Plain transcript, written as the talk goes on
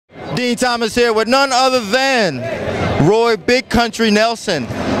Dean Thomas here with none other than Roy Big Country Nelson.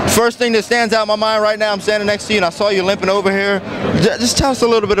 First thing that stands out in my mind right now, I'm standing next to you and I saw you limping over here. Just tell us a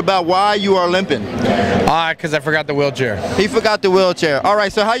little bit about why you are limping. Because I forgot the wheelchair. He forgot the wheelchair. All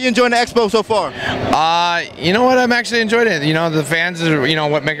right, so how you enjoying the Expo so far? You know what? I'm actually enjoying it. You know, the fans are, you know,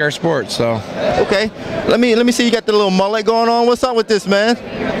 what make our sport, so. Okay. Let me see, you got the little mullet going on. What's up with this, man?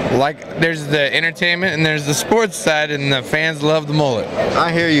 Like, there's the entertainment and there's the sports side, and the fans love the mullet.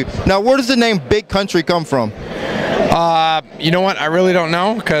 I hear you. Now, where does the name Big Country come from? You know what? I really don't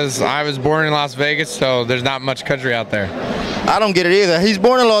know, because I was born in Las Vegas, so there's not much country out there. I don't get it either. He's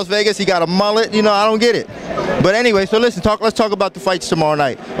born in Las Vegas. He got a mullet. You know, I don't get it. But anyway, so listen, let's talk about the fights tomorrow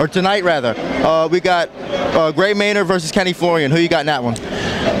night, or tonight rather. We got Gray Maynard versus Kenny Florian. Who you got in that one?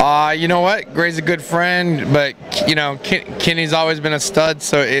 You know what? Gray's a good friend, but you know, Kenny's always been a stud.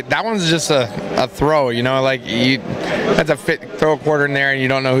 So that one's just a throw. You know, like that's a throw a quarter in there, and you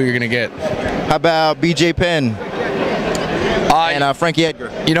don't know who you're gonna get. How about BJ Penn? And Frankie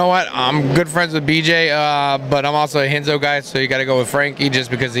Edgar. You know what? I'm good friends with BJ, but I'm also a Henzo guy, so you got to go with Frankie just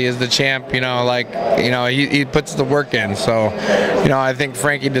because he is the champ. You know, like, you know, he puts the work in. So, you know, I think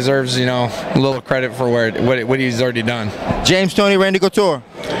Frankie deserves, you know, a little credit for what he's already done. James Toney, Randy Couture.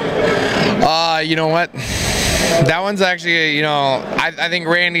 You know what? That one's actually, you know, I think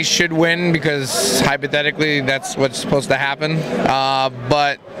Randy should win because hypothetically that's what's supposed to happen.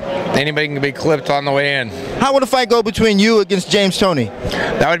 But anybody can be clipped on the way in. How would a fight go between you against James Toney?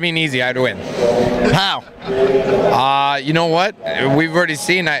 That would mean easy. I'd win. How? You know what? We've already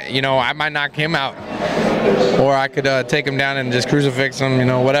seen. You know, I might knock him out, or I could take him down and just crucifix him. You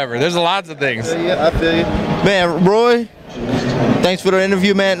know, whatever. There's lots of things. Yeah, I feel you. Man, Roy, thanks for the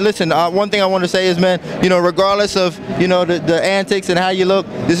interview, man. Listen, one thing I want to say is, man, you know, regardless of, you know, the antics and how you look,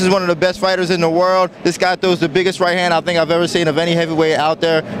 this is one of the best fighters in the world. This guy throws the biggest right hand I think I've ever seen of any heavyweight out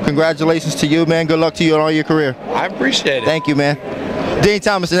there. Congratulations to you, man. Good luck to you in all your career. I appreciate it. Thank you, man. Dean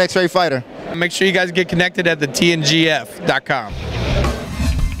Thomas, the next great fighter. Make sure you guys get connected at the tngf.com.